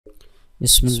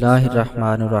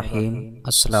बिस्मिल्लाहिर्रहमानिर्रहीम।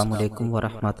 अस्सलामु अलैकुम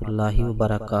वरहमतुल्लाहि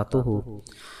वबरकातुहू।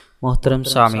 मोहतरम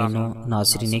सामीन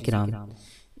नाज़रीन किराम,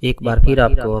 एक बार फिर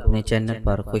आपको अपने चैनल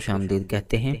पर खुश आमदीद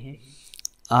कहते हैं।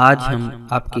 आज हम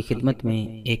आपकी खिदमत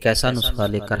में एक ऐसा नुस्खा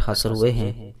लेकर हाजिर हुए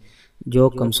हैं जो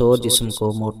कमज़ोर जिस्म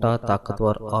को मोटा,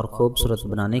 ताकतवर और खूबसूरत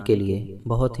बनाने के लिए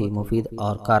बहुत ही मुफीद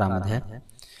और कारआमद है।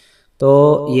 तो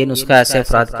ये नुस्खा ऐसे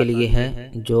अफराद के लिए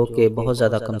है जो कि बहुत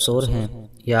ज़्यादा कमज़ोर हैं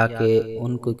या कि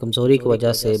उनकी कमज़ोरी की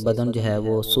वजह से बदन जो है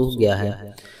वो सूख गया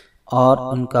है और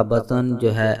उनका बदन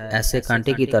जो है ऐसे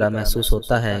कांटे की तरह महसूस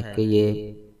होता है कि ये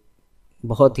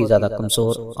बहुत ही ज़्यादा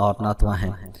कमज़ोर और नातवा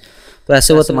हैं। तो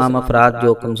ऐसे वो तमाम अफराद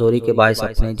जो कमज़ोरी के बायस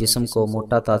अपने जिस्म को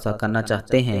मोटा ताज़ा करना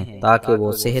चाहते हैं ताकि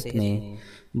वो सेहत में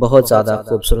बहुत ज़्यादा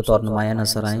खूबसूरत और नुमाया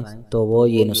नजर आएँ, तो वो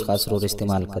ये नुस्खा ज़रूर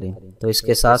इस्तेमाल करें। तो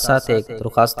इसके साथ साथ एक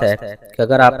दरख्वास्त है कि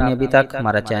अगर आपने अभी तक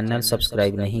हमारा चैनल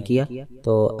सब्सक्राइब नहीं किया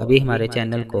तो अभी हमारे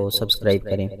चैनल को सब्सक्राइब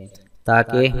करें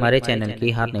ताकि हमारे चैनल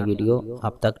की हर नई वीडियो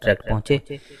आप तक डायरेक्ट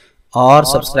पहुँचे। और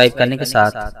सब्सक्राइब करने के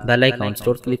साथ बेल आइकन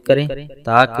जरूर क्लिक करें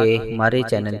ताकि हमारे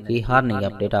चैनल की हर नई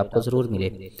अपडेट आपको ज़रूर मिले।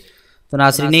 तो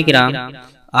नाज़रीन किराम,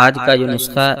 आज का जो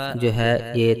नुस्खा जो है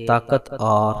ये ताकत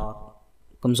और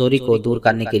कमज़ोरी को दूर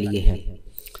करने के लिए है।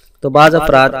 तो बाज़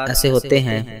अफराद ऐसे होते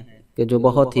हैं कि जो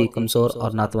बहुत ही कमज़ोर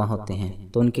और नातवा होते हैं,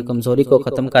 तो उनकी कमज़ोरी को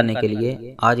ख़त्म करने के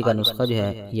लिए आज का नुस्खा जो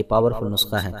है ये पावरफुल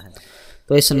नुस्खा है।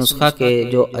 तो इस नुस्खा के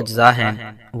जो अज्जा हैं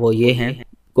वो ये हैं: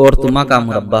 कोरतुमा का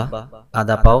मुरब्बा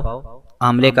आधा पाव,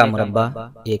 आमले का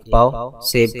मुरब्बा 1 पाव,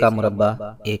 सेब का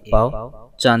मुरब्बा 1 पाव,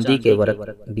 चांदी के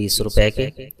वर्क 20 रुपए के,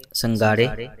 संगाड़े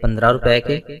 15 रुपए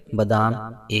के, बादाम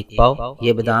 1 पाव,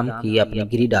 ये बादाम की आपने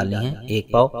गिरी डालनी है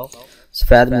 1 पाव,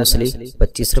 सफ़ेद मूसली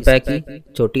 25 रुपए की,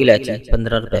 छोटी इलायची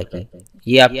 15 रुपए की।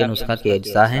 ये आपके नुस्खा के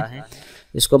अज्जा हैं।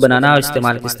 इसको बनाना और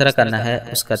इस्तेमाल किस तरह करना है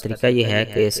उसका तरीका ये है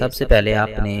कि सबसे पहले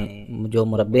आपने जो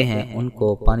मुरब्बे हैं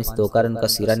उनको पानी से धोकर उनका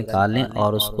सीरा निकाल लें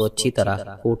और उसको अच्छी तरह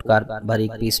कूट कर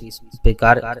बारीक पीस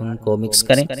बेकार उनको मिक्स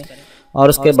करें। और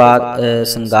उसके बाद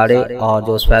संगाड़े और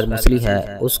जो सफ़ेद मूसली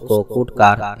है उसको कूट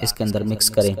कर इसके अंदर मिक्स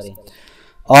करें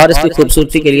और इसकी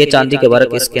खूबसूरती के लिए चांदी के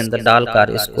वर्क इसके अंदर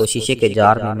डालकर इसको शीशे के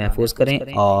जार में महफूज करें।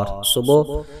 और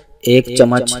सुबह 1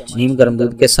 चम्मच नीम गर्म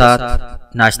दूध के साथ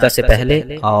नाश्ता से पहले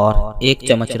और 1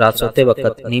 चम्मच रात सोते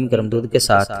वक्त नीम गर्म दूध के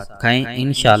साथ खाएं।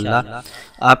 इंशाअल्लाह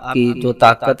आपकी जो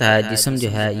ताकत है जिस्म जो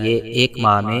है ये 1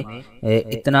 माह में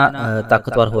इतना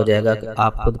ताकतवर हो जाएगा कि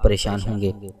आप खुद परेशान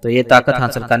होंगे। तो ये ताकत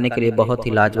हासिल करने के लिए बहुत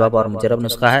ही लाजवाब और मुजरब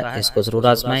नुस्खा है। इसको ज़रूर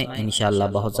आजमाएं, इंशाअल्लाह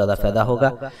बहुत ज़्यादा फ़ायदा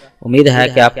होगा। उम्मीद है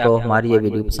कि आपको हमारी ये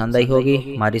वीडियो पसंद आई होगी।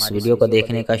 हमारी इस वीडियो को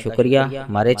देखने का शुक्रिया।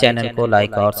 हमारे चैनल को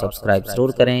लाइक और सब्सक्राइब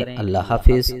ज़रूर करें। अल्लाह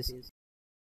हाफिज़।